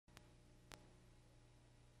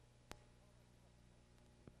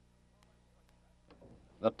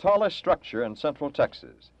the tallest structure in Central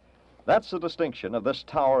Texas. That's the distinction of this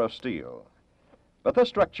tower of steel. But this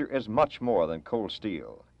structure is much more than cold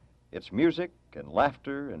steel. It's music and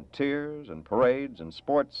laughter and tears and parades and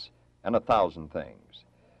sports and 1,000 things.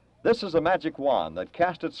 This is a magic wand that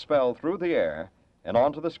casts its spell through the air and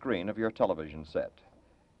onto the screen of your television set.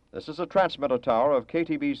 This is a transmitter tower of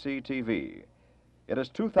KTBC TV. It is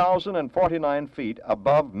 2,049 feet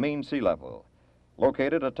above mean sea level,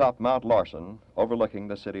 located atop Mount Larsen, overlooking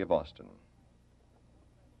the city of Austin.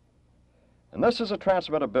 And this is a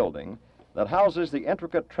transmitter building that houses the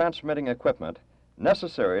intricate transmitting equipment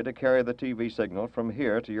necessary to carry the TV signal from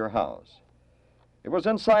here to your house. It was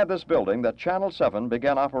inside this building that Channel 7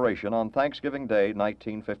 began operation on Thanksgiving Day,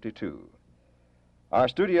 1952. Our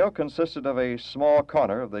studio consisted of a small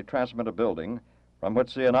corner of the transmitter building from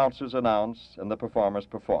which the announcers announced and the performers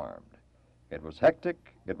performed. It was hectic,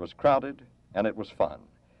 it was crowded, and it was fun.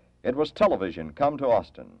 It was television come to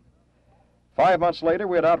Austin. 5 months later,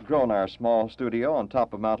 we had outgrown our small studio on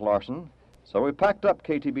top of Mount Larsen, so we packed up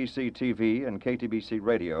KTBC TV and KTBC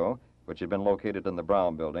Radio, which had been located in the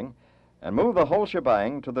Brown Building, and moved the whole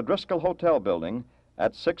shebang to the Driscoll Hotel building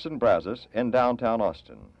at 6th and Brazos in downtown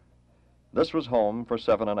Austin. This was home for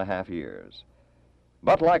 7.5 years.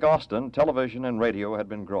 But like Austin, television and radio had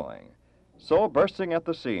been growing. So, bursting at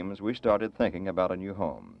the seams, we started thinking about a new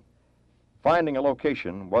home. Finding a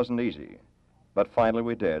location wasn't easy. But finally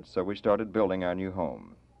we did, so we started building our new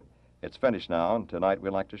home. It's finished now, and tonight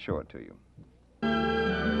we'd like to show it to you.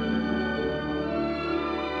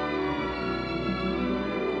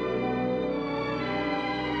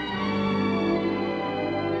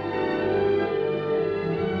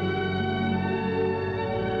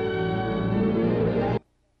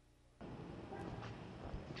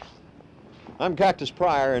 I'm Cactus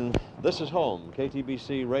Pryor, and this is home,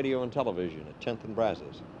 KTBC Radio and Television at 10th and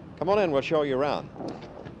Brazos. Come on in, we'll show you around.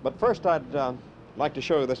 But first I'd like to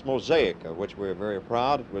show you this mosaic, of which we're very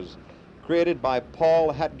proud. It was created by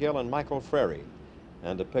Paul Hatgill and Michael Frary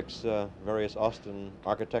and depicts various Austin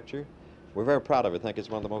architecture. We're very proud of it. I think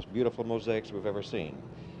it's one of the most beautiful mosaics we've ever seen.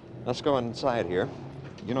 Let's go inside here.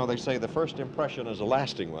 You know, they say the first impression is a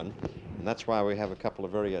lasting one, and that's why we have a couple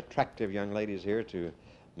of very attractive young ladies here to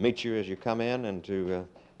meet you as you come in and to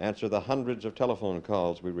answer the hundreds of telephone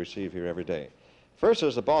calls we receive here every day. First,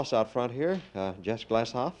 there's the boss out front here, Jess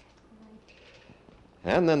Glasshoff.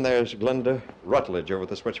 And then there's Glenda Rutledge over at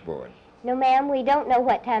the switchboard. No, ma'am, we don't know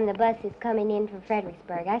what time the bus is coming in from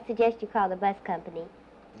Fredericksburg. I suggest you call the bus company.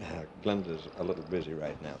 Glenda's a little busy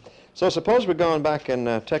right now. So suppose we're going back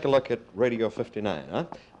and take a look at Radio 59, huh?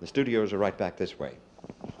 The studios are right back this way.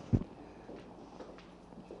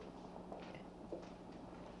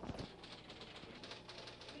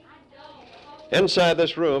 Inside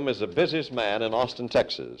this room is the busiest man in Austin,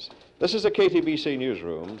 Texas. This is the KTBC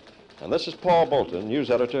newsroom, and this is Paul Bolton, news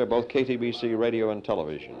editor of both KTBC Radio and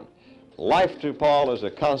Television. Life to Paul is a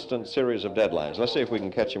constant series of deadlines. Let's see if we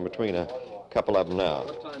can catch him between a couple of them now.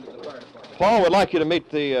 Paul would like you to meet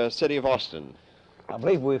the city of Austin. I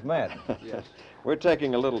believe we've met. Yes. We're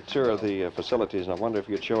taking a little tour of the facilities, and I wonder if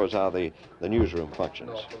you'd show us how the newsroom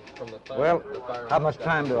functions. Well, how much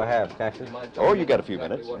time do I have, Cactus? Oh, you got a few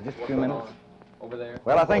minutes. Just a few minutes.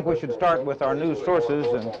 Well, I think we should start with our news sources,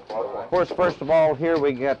 and of course, first of all, here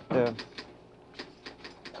we get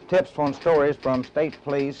tips on stories from state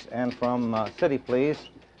police and from city police,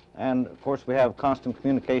 and of course, we have constant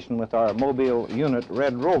communication with our mobile unit,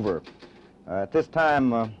 Red Rover. At this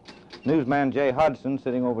time, newsman Jay Hodgson,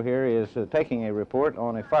 sitting over here, is taking a report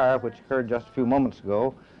on a fire which occurred just a few moments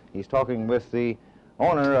ago. He's talking with the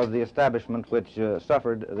owner of the establishment which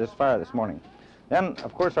suffered this fire this morning. Then,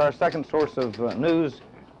 of course, our second source of news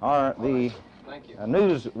are the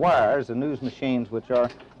news wires, the news machines, which are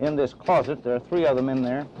in this closet. There are 3 of them in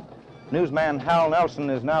there. Newsman Hal Nelson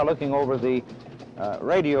is now looking over the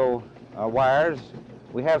radio wires.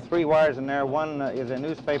 We have 3 wires in there. One is a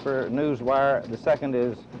newspaper news wire. The second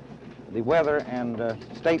is the weather and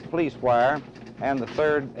state police wire. And the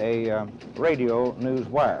third, a radio news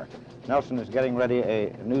wire. Nelson is getting ready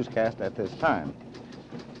a newscast at this time.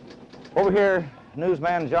 Over here,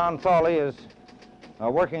 newsman John Thawley is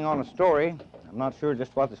working on a story. I'm not sure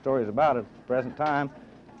just what the story is about at the present time.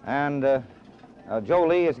 And Joe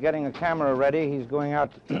Lee is getting a camera ready. He's going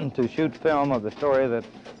out to shoot film of the story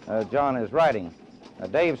that John is writing.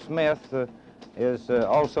 Dave Smith is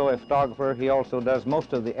also a photographer. He also does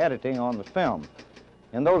most of the editing on the film.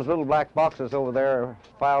 In those little black boxes over there,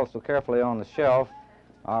 filed so carefully on the shelf,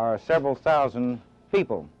 are several thousand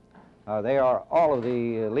people. They are all of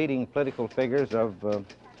the leading political figures of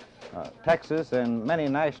Texas and many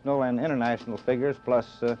national and international figures,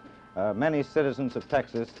 plus many citizens of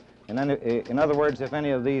Texas. In other words, if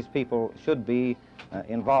any of these people should be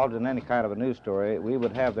involved in any kind of a news story, we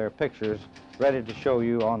would have their pictures ready to show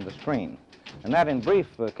you on the screen. And that, in brief,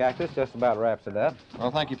 Cactus, just about wraps it up.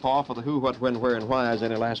 Well, thank you, Paul, for the who, what, when, where, and why. Is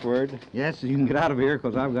any last word? Yes, you can get out of here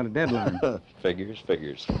because I've got a deadline.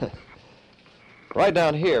 Figures. Right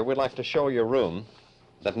down here, we'd like to show you a room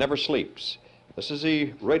that never sleeps. This is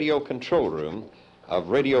the radio control room of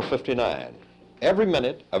Radio 59. Every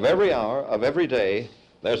minute of every hour of every day,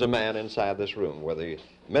 there's a man inside this room where the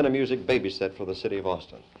men of music babysit for the city of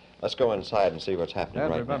Austin. Let's go inside and see what's happening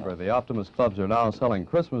And right remember, now. the Optimist Clubs are now selling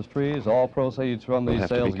Christmas trees. All proceeds from these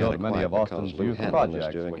sales go to many of Austin's youth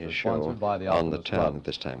projects, which are sponsored by the on the Optimist town Club.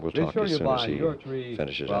 this time. We'll Be talk sure as you soon as buy he your tree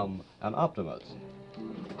finishes up. from an Optimist.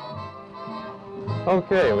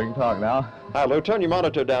 Okay, we can talk now. Hi, Lou. Turn your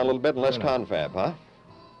monitor down a little bit and less confab, huh?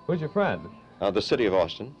 Who's your friend? The city of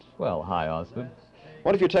Austin. Well, hi, Austin.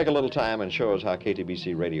 What if you take a little time and show us how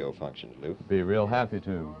KTBC radio functions, Lou? Be real happy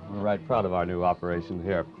to. We're right proud of our new operation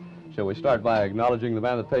here. Shall we start by acknowledging the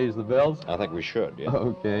man that pays the bills? I think we should, yeah.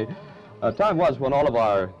 Okay. Time was when all of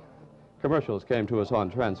our commercials came to us on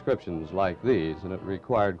transcriptions like these, and it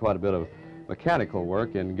required quite a bit of mechanical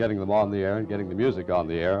work in getting them on the air and getting the music on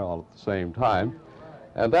the air all at the same time.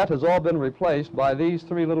 And that has all been replaced by these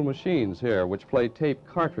three little machines here, which play tape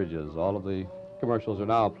cartridges. All of the commercials are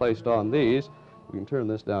now placed on these. We can turn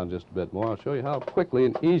this down just a bit more. I'll show you how quickly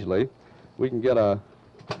and easily we can get a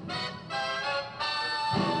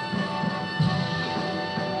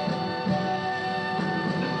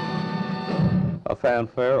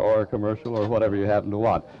fanfare or a commercial or whatever you happen to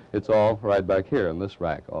want. It's all right back here in this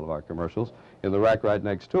rack, all of our commercials. In the rack right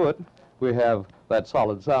next to it, we have that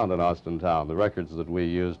solid sound in Austin town, the records that we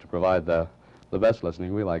use to provide the best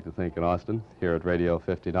listening, we like to think, in Austin, here at Radio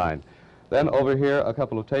 59. Then over here, a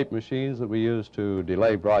couple of tape machines that we use to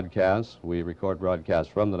delay broadcasts. We record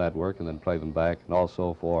broadcasts from the network and then play them back, and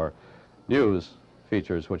also for news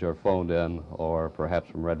features which are phoned in, or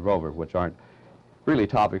perhaps from Red Rover, which aren't really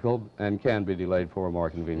topical and can be delayed for a more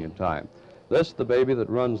convenient time. This, the baby that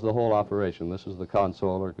runs the whole operation. This is the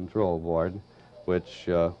console or control board, which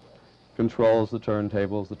controls the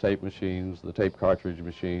turntables, the tape machines, the tape cartridge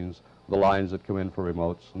machines, the lines that come in for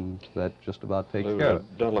remotes, and that just about takes care of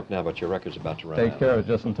it. Don't look now, but your record's about to run Takes out. care of it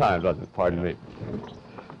just in time, doesn't it? Pardon me.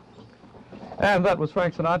 And that was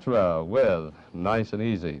Frank Sinatra with Nice and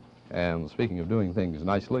Easy. And speaking of doing things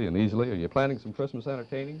nicely and easily, are you planning some Christmas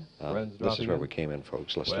entertaining? This is where we came in,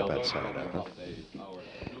 folks. Let's step outside. Huh?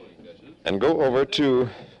 And go over to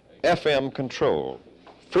FM control,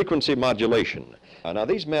 frequency modulation. Now,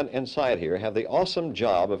 these men inside here have the awesome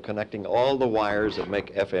job of connecting all the wires that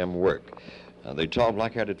make FM work. The tall,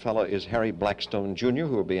 black-headed fellow is Harry Blackstone, Jr.,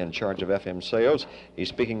 who will be in charge of FM sales. He's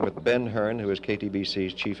speaking with Ben Hearn, who is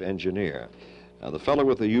KTBC's chief engineer. The fellow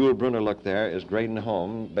with the Yule Brunner look there is Graydon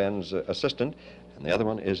Holm, Ben's assistant, and the other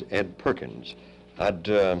one is Ed Perkins. I'd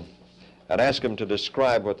ask them to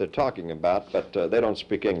describe what they're talking about, but they don't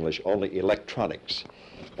speak English, only electronics.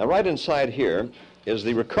 Now, right inside here is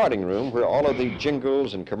the recording room where all of the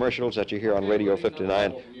jingles and commercials that you hear on Radio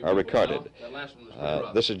 59 are recorded.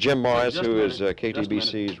 This is Jim Morris, who is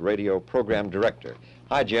KTBC's radio program director.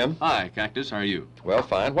 Hi, Jim. Hi, Cactus. How are you? Well,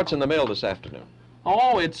 fine. What's in the mail this afternoon?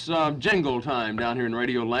 Oh, it's jingle time down here in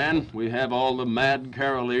Radio Land. We have all the mad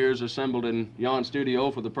caroliers assembled in yon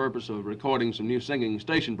studio for the purpose of recording some new singing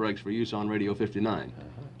station breaks for use on Radio 59.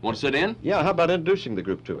 Want to sit in? Yeah, how about introducing the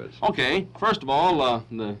group to us? Okay. First of all,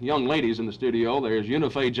 the young ladies in the studio, there's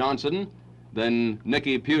Unifae Johnson, then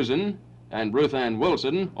Nikki Pusin, and Ruth Ann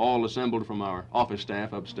Wilson, all assembled from our office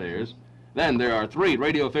staff upstairs. Then there are 3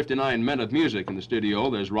 Radio 59 men of music in the studio.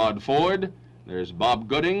 There's Rod Ford, there's Bob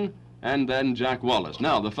Gooding, and then Jack Wallace.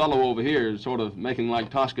 Now, the fellow over here is sort of making like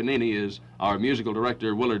Toscanini is our musical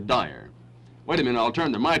director, Willard Dyer. Wait a minute, I'll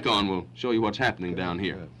turn the mic on. We'll show you what's happening down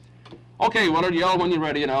here. Okay, Willard, yell when you're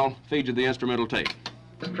ready, and I'll feed you the instrumental tape.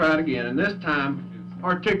 Let's try it again, and this time,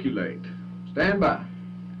 articulate. Stand by.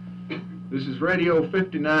 This is Radio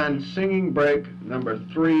 59 singing break number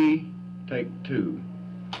 3, take 2.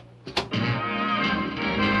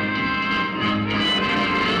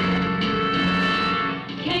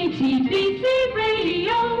 KTBC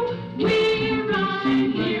Radio, we're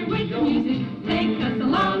right here with the music. Take us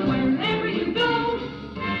along wherever you go.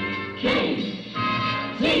 KTBC,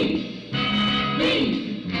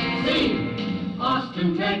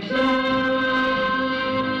 Austin, Texas.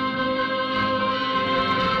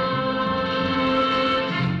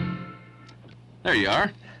 There you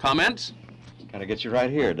are. Comments? Kind of gets you right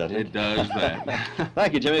here, doesn't it? It does that.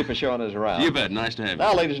 Thank you, Jimmy, for showing us around. You bet. Nice to have you.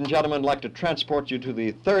 Now, ladies and gentlemen, I'd like to transport you to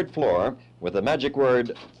the 3rd floor with the magic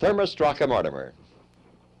word Thermostraka Mortimer.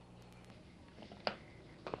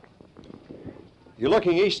 You're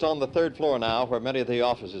looking east on the 3rd floor now, where many of the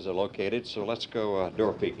offices are located, so let's go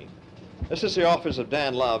door peeking. This is the office of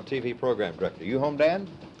Dan Love, TV program director. You home, Dan?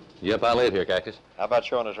 Yep, I live here, Cactus. How about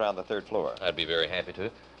showing us around the 3rd floor? I'd be very happy to.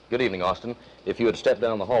 Good evening, Austin. If you would step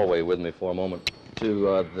down the hallway with me for a moment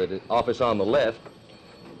to the office on the left.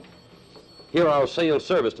 Here our sales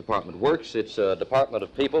service department works. It's a department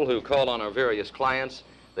of people who call on our various clients.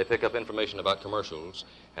 They pick up information about commercials,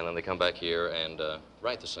 and then they come back here and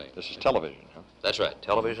write the same. This is television, huh? That's right,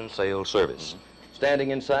 television sales service.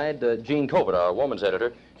 Standing inside, Jean Covert, our woman's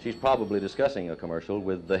editor. She's probably discussing a commercial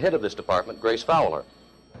with the head of this department, Grace Fowler.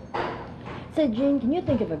 Say, Jean, can you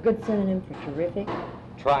think of a good synonym for terrific?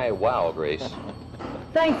 Try wow, Grace.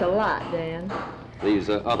 Thanks a lot, Dan. These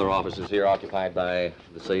other offices here occupied by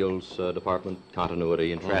the sales department,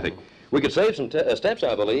 continuity, and traffic. We could save some steps,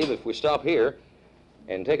 I believe, if we stop here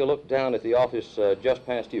and take a look down at the office just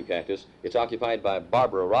past you, Cactus. It's occupied by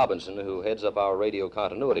Barbara Robinson, who heads up our radio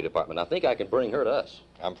continuity department. I think I can bring her to us.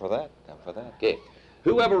 I'm for that. I'm for that. Okay.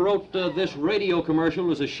 Whoever wrote this radio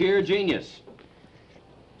commercial is a sheer genius.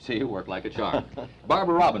 See, you work like a charm.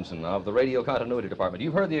 Barbara Robinson of the radio continuity department.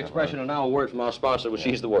 You've heard the expression, and now a word from our sponsor, well,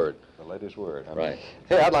 she's the word. The latest word. Huh? Right.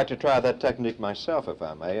 Hey, I'd like to try that technique myself, if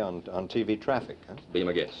I may, on TV traffic. Huh? Be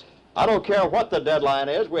my guest. I don't care what the deadline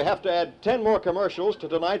is. We have to add 10 more commercials to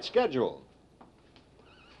tonight's schedule.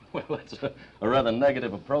 Well, that's a rather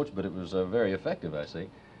negative approach, but it was very effective, I see.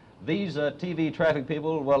 These TV traffic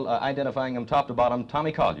people, well, identifying them top to bottom,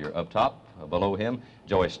 Tommy Collier up top, below him,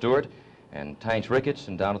 Joey Stewart, and Tynch Ricketts,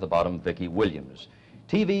 and down at the bottom, Vicki Williams.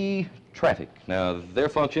 TV traffic. Now, their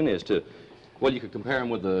function is to, well, you could compare them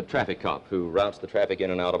with the traffic cop who routes the traffic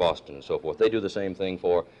in and out of Austin and so forth. They do the same thing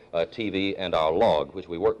for TV and our log, which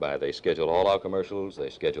we work by. They schedule all our commercials, they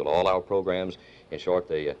schedule all our programs. In short,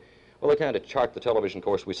 they kind of chart the television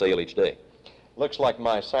course we sail each day. Looks like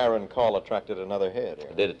my siren call attracted another head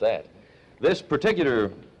here. Did at that. This particular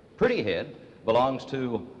pretty head belongs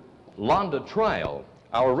to Londa Trial,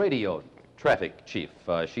 our radio traffic chief.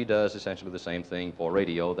 She does essentially the same thing for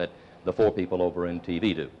radio that the 4 people over in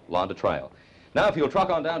TV do. Londa Trial. Now, if you'll truck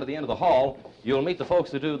on down to the end of the hall, you'll meet the folks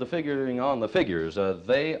that do the figuring on the figures.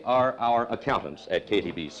 They are our accountants at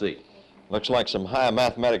KTBC. Looks like some higher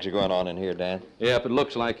mathematics are going on in here, Dan. Yep, it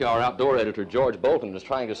looks like our outdoor editor, George Bolton, is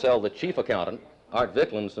trying to sell the chief accountant, Art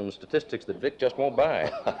Vickland, some statistics that Vic just won't buy.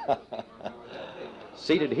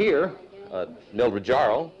 Seated here, Mildred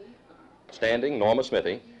Jarl, standing, Norma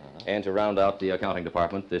Smithy, and to round out the accounting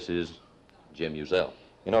department, this is Jim Uzell.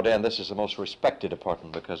 You know, Dan, this is the most respected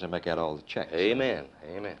department because they make out all the checks. Amen,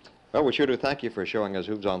 amen. Well, we sure do thank you for showing us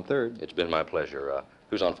who's on 3rd. It's been my pleasure.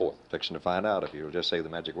 Who's on 4th? Fixing to find out if you'll just say the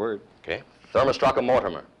magic word. Okay. Thermostraka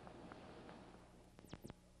Mortimer.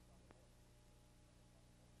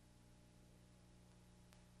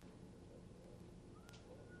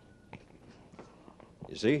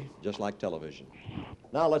 You see, just like television.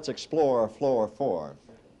 Now let's explore floor 4.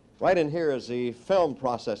 Right in here is the film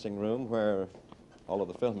processing room where all of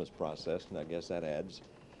the film is processed, and I guess that adds.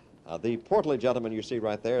 The portly gentleman you see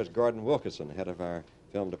right there is Gordon Wilkinson, head of our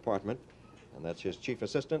film department, and that's his chief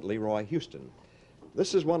assistant, Leroy Houston.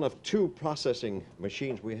 This is one of 2 processing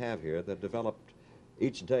machines we have here that developed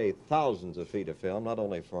each day thousands of feet of film, not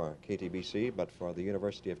only for KTBC, but for the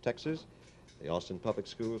University of Texas, the Austin Public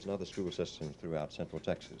Schools, and other school systems throughout Central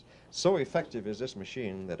Texas. So effective is this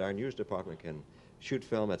machine that our news department can shoot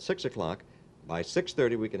film at 6 o'clock. By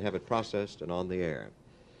 6:30, we can have it processed and on the air.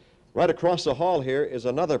 Right across the hall here is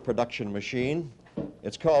another production machine.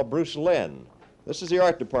 It's called Bruce Lynn. This is the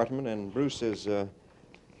art department, and Bruce is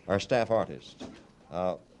our staff artist.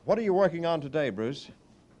 What are you working on today, Bruce?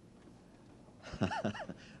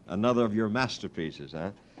 Another of your masterpieces,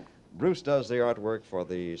 huh? Bruce does the artwork for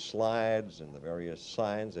the slides and the various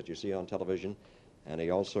signs that you see on television, and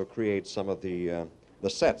he also creates some of the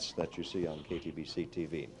sets that you see on KTBC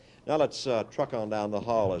TV. Now let's truck on down the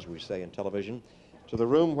hall, as we say in television, to the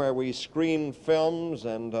room where we screen films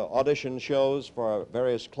and audition shows for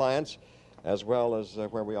various clients, as well as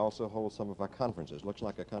where we also hold some of our conferences. Looks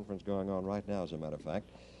like a conference going on right now, as a matter of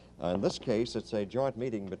fact. In this case, it's a joint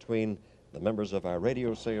meeting between the members of our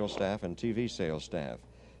radio sales staff and TV sales staff.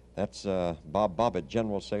 That's Bob Bobbitt,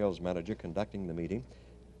 General Sales Manager, conducting the meeting.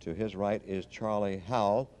 To his right is Charlie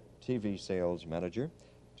Howell, TV Sales Manager.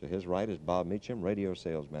 To his right is Bob Meacham, Radio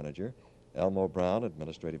Sales Manager. Elmo Brown,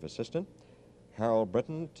 Administrative Assistant. Harold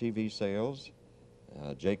Britton, TV Sales.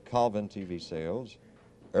 Jake Colvin, TV Sales.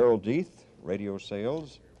 Earl Deeth, radio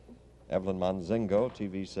sales, Evelyn Monzingo,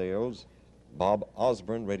 TV sales, Bob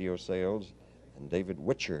Osborne, radio sales, and David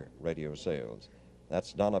Witcher, radio sales.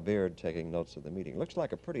 That's Donna Beard taking notes of the meeting. Looks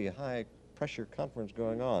like a pretty high-pressure conference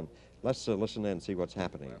going on. Let's listen in and see what's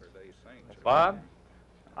happening. Bob,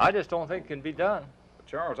 I just don't think it can be done.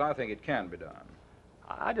 Charles, I think it can be done.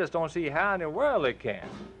 I just don't see how in the world it can.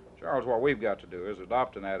 Charles, what we've got to do is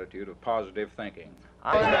adopt an attitude of positive thinking.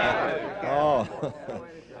 Oh,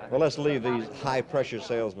 well, let's leave these high-pressure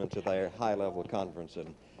salesmen to their high-level conference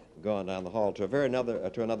and go on down the hall to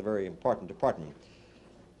another very important department.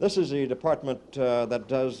 This is the department that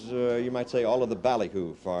does, you might say, all of the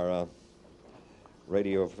ballyhoo for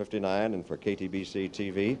Radio 59 and for KTBC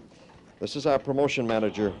TV. This is our promotion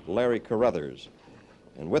manager, Larry Carruthers.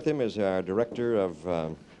 And with him is our director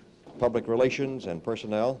of public relations and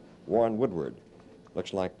personnel, Warren Woodward.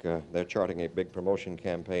 Looks like they're charting a big promotion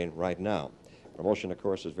campaign right now. Promotion, of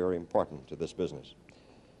course, is very important to this business.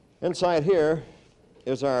 Inside here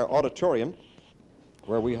is our auditorium,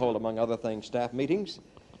 where we hold, among other things, staff meetings.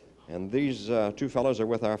 And these two fellows are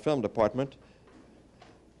with our film department.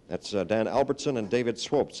 That's Dan Albertson and David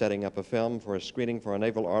Swope setting up a film for a screening for a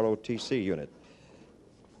naval ROTC unit.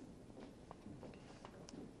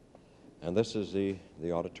 And this is the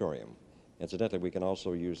auditorium. Incidentally, we can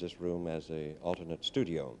also use this room as an alternate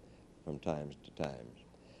studio from times to times.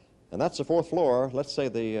 And that's the fourth floor. Let's say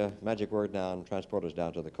the magic word now and transport us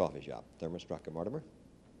down to the coffee shop. Thermostrucker, Mortimer.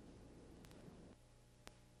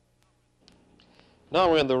 Now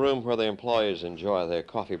we're in the room where the employees enjoy their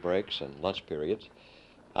coffee breaks and lunch periods.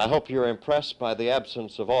 I hope you're impressed by the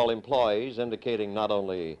absence of all employees, indicating not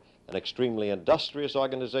only an extremely industrious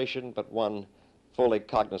organization, but one fully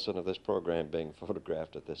cognizant of this program being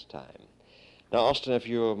photographed at this time. Now, Austin, if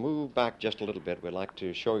you'll move back just a little bit, we'd like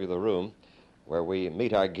to show you the room where we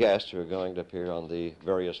meet our guests who are going to appear on the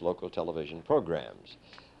various local television programs.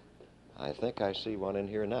 I think I see one in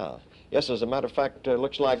here now. Yes, as a matter of fact,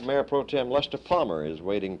 looks like Mayor Pro Tem Lester Palmer is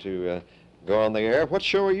waiting to go on the air. What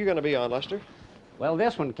show are you going to be on, Lester? Well,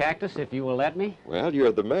 this one, Cactus, if you will let me. Well,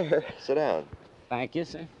 you're the mayor. Sit down. Thank you,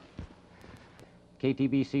 sir.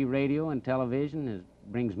 KTBC radio and television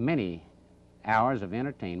brings many hours of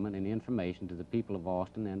entertainment and information to the people of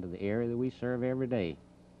Austin and to the area that we serve every day.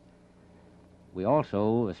 We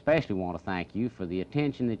also especially want to thank you for the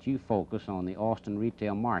attention that you focus on the Austin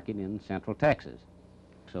retail market in Central Texas.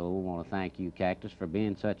 So we want to thank you, Cactus, for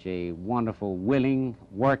being such a wonderful, willing,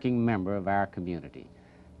 working member of our community.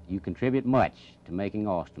 You contribute much to making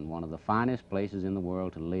Austin one of the finest places in the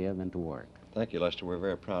world to live and to work. Thank you, Lester. We're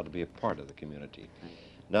very proud to be a part of the community.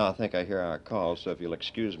 Now I think I hear our call, so if you'll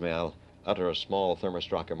excuse me, I'll utter a small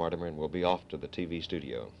thermostrucker, Mortimer, and we'll be off to the TV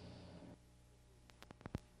studio.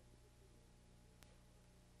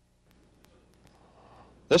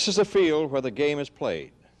 This is the field where the game is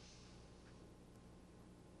played.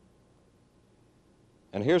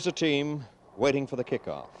 And here's the team waiting for the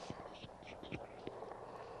kickoff.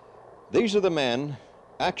 These are the men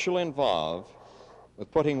actually involved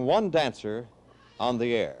with putting one dancer on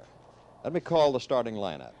the air. Let me call the starting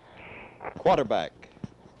lineup. Quarterback.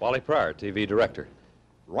 Wally Pryor, TV director.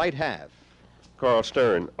 Right half. Carl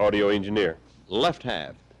Stern, audio engineer. Left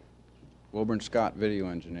half. Wilburn Scott, video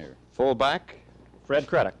engineer. Fullback. Fred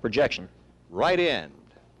Craddock, projection. Right end.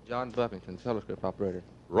 John Buffington, telescope operator.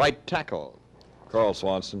 Right tackle. Carl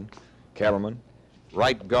Swanson, cameraman.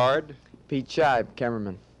 Right guard. Pete Scheib,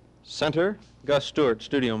 cameraman. Center. Gus Stewart,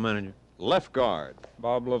 studio manager. Left guard.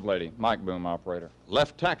 Bob Lovelady, mic boom operator.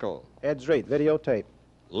 Left tackle. Ed Zreet, videotape.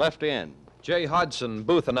 Left end. Jay Hodgson,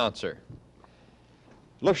 booth announcer.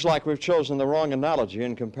 Looks like we've chosen the wrong analogy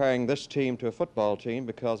in comparing this team to a football team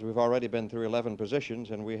because we've already been through 11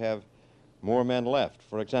 positions and we have more men left.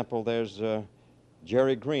 For example, there's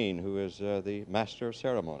Jerry Green, who is the master of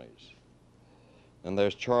ceremonies. And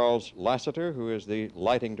there's Charles Lassiter, who is the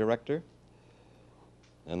lighting director.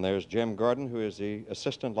 And there's Jim Gordon, who is the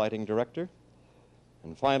assistant lighting director.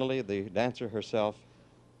 And finally, the dancer herself,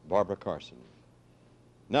 Barbara Carson.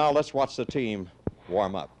 Now let's watch the team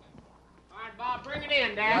warm up. All right, Bob, bring it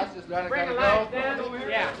in, Dad. Bring the lights down.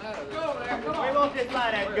 Yeah. We want this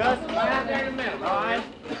light at Gus. Down there in the middle, all right?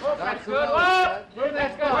 That's good. Whoa!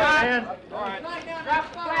 Let's go, man. All right.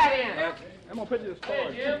 Drop the flat in. I'm going to put you to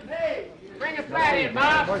Hey, Jim. Hey. Bring the flat in,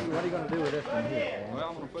 Bob. What are you going to do with this one here? Well,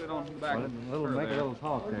 I'm going to put it on the back. Make a little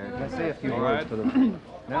talk there. Let's say a few All words right. for them.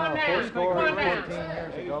 Now, down, first score come on 14 down.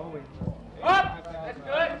 years ago. Up. That's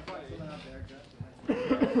good.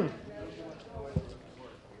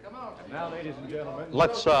 Now, ladies and gentlemen.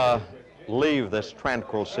 Let's leave this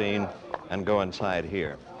tranquil scene and go inside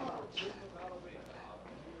here.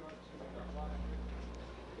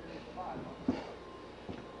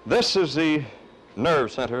 This is the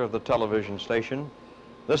nerve center of the television station.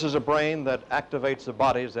 This is a brain that activates the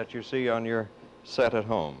bodies that you see on your set at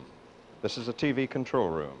home. This is a TV control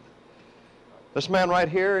room. This man right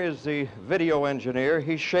here is the video engineer.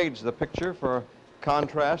 He shades the picture for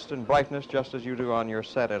contrast and brightness just as you do on your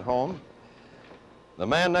set at home. The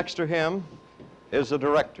man next to him is the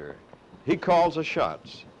director. He calls the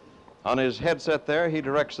shots. On his headset there, he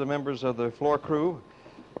directs the members of the floor crew,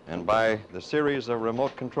 and by the series of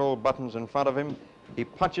remote control buttons in front of him, he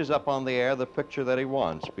punches up on the air the picture that he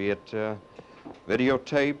wants, be it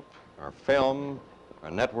videotape or film or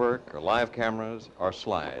network or live cameras or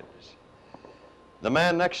slides. The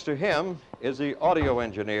man next to him is the audio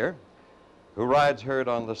engineer who rides herd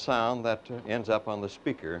on the sound that ends up on the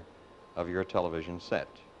speaker of your television set.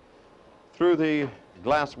 Through the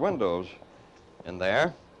glass windows in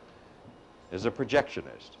there is a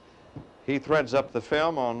projectionist. He threads up the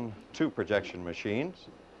film on 2 projection machines,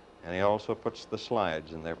 and he also puts the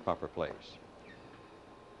slides in their proper place.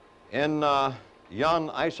 In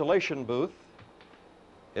yon isolation booth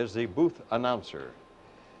is the booth announcer.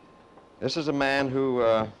 This is a man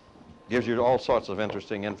who gives you all sorts of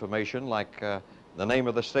interesting information, like the name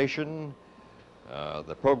of the station,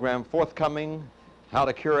 the program forthcoming, how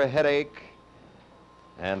to cure a headache,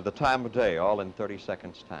 and the time of day, all in 30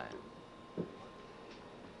 seconds time.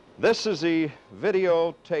 This is the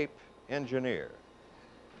videotape engineer,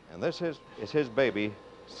 and this is his baby,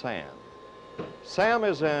 Sam. Sam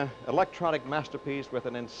is an electronic masterpiece with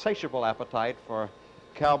an insatiable appetite for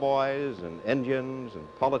cowboys and Indians and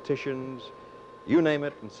politicians. You name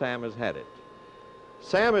it, and Sam has had it.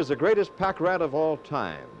 Sam is the greatest pack rat of all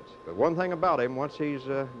times. But one thing about him, once he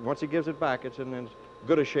gives it back, it's in as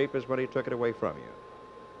good a shape as when he took it away from you.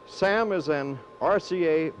 Sam is an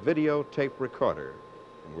RCA videotape recorder,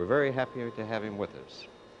 and we're very happy to have him with us.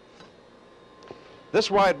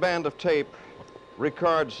 This wide band of tape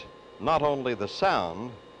records not only the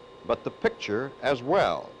sound, but the picture as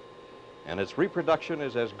well. And its reproduction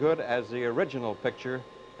is as good as the original picture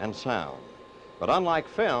and sound. But unlike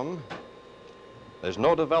film, there's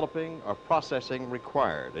no developing or processing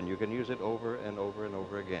required, and you can use it over and over and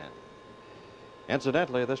over again.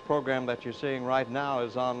 Incidentally, this program that you're seeing right now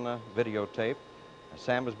is on videotape.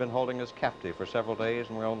 Sam has been holding us captive for several days,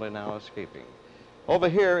 and we're only now escaping. Over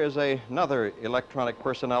here is another electronic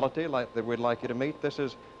personality that we'd like you to meet. This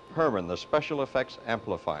is Herman, the special effects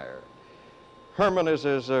amplifier. Herman is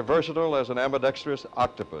as versatile as an ambidextrous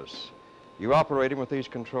octopus. You operate him with these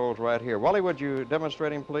controls right here. Wally, would you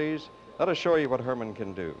demonstrate him, please? Let us show you what Herman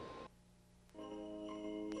can do.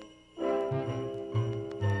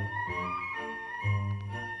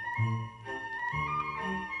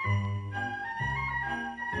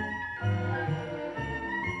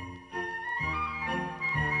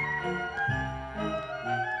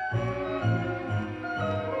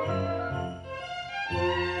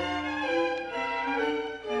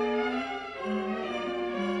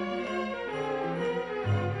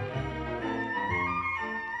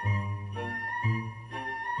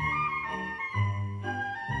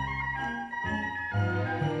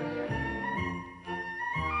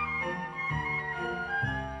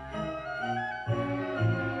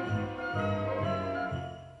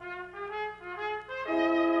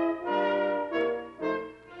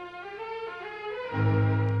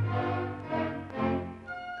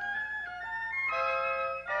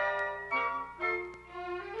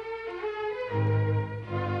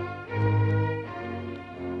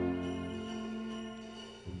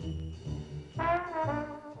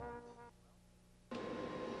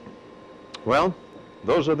 Well,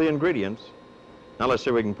 those are the ingredients. Now let's see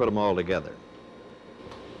if we can put them all together.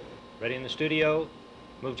 Ready in the studio.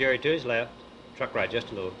 Move Jerry to his left. Truck right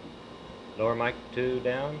just a little. Lower mic 2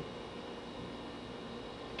 down.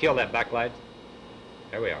 Kill that backlight.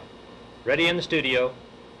 There we are. Ready in the studio.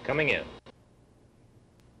 Coming in.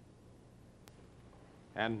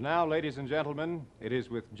 And now, ladies and gentlemen, it is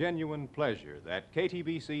with genuine pleasure that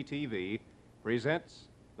KTBC TV presents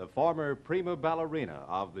the former prima ballerina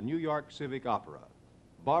of the New York Civic Opera,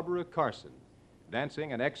 Barbara Carson,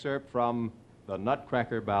 dancing an excerpt from the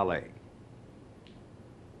Nutcracker Ballet.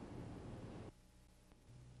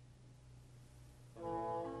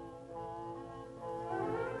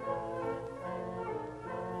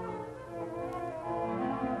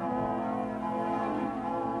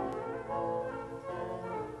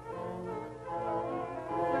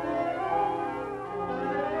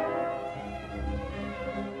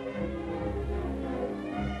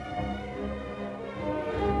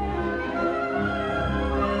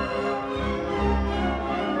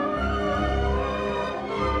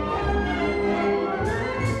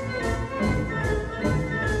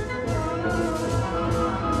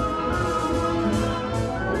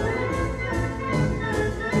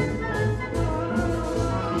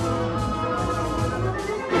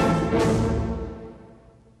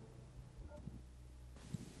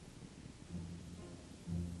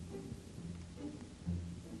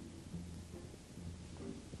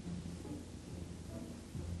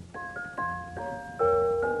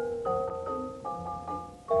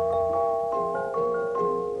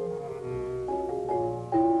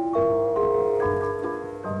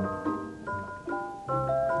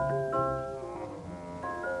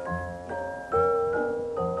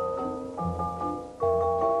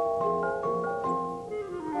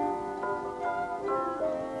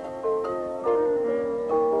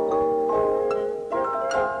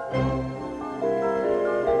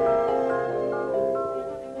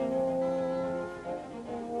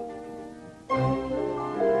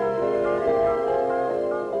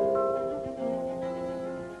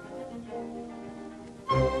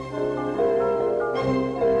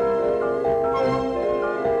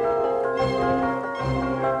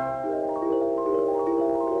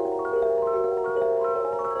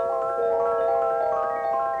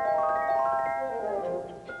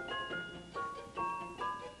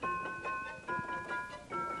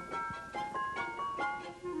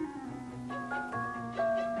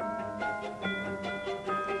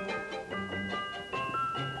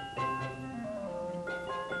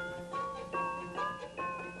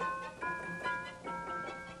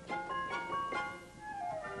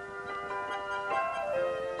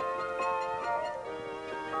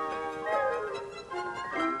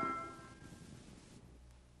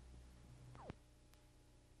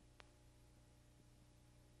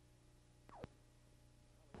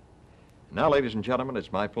 Now, ladies and gentlemen,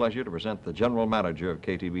 it's my pleasure to present the General Manager of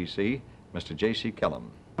KTBC, Mr. J.C. Kellum.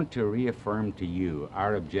 I want to reaffirm to you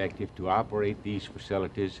our objective to operate these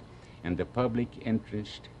facilities in the public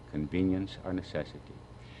interest, convenience, or necessity.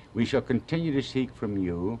 We shall continue to seek from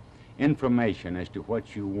you information as to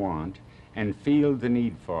what you want and feel the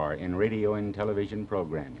need for in radio and television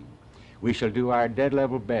programming. We shall do our dead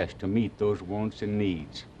level best to meet those wants and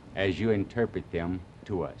needs as you interpret them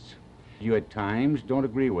to us. You at times don't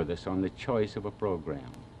agree with us on the choice of a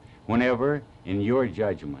program. Whenever, in your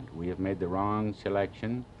judgment, we have made the wrong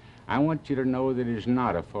selection, I want you to know that it is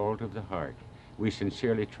not a fault of the heart. We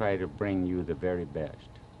sincerely try to bring you the very best.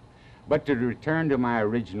 But to return to my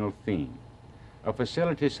original theme, a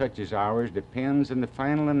facility such as ours depends in the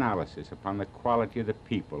final analysis upon the quality of the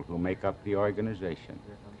people who make up the organization.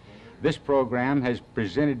 This program has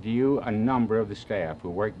presented to you a number of the staff who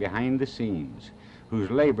work behind the scenes, whose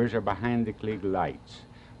labors are behind the Klieg lights,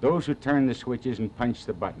 those who turn the switches and punch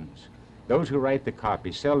the buttons, those who write the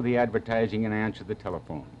copy, sell the advertising, and answer the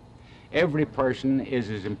telephone. Every person is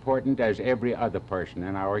as important as every other person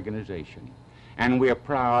in our organization, and we are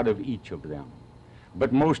proud of each of them.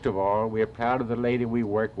 But most of all, we are proud of the lady we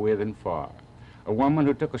work with and for, a woman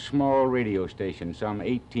who took a small radio station some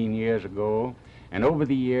 18 years ago and over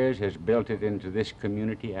the years has built it into this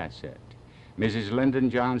community asset. Mrs. Lyndon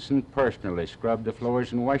Johnson personally scrubbed the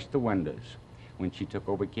floors and washed the windows when she took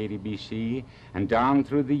over KTBC, and down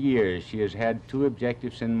through the years she has had two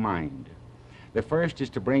objectives in mind. The first is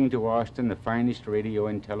to bring to Austin the finest radio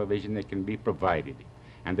and television that can be provided,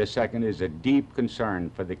 and the second is a deep concern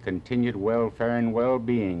for the continued welfare and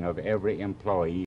well-being of every employee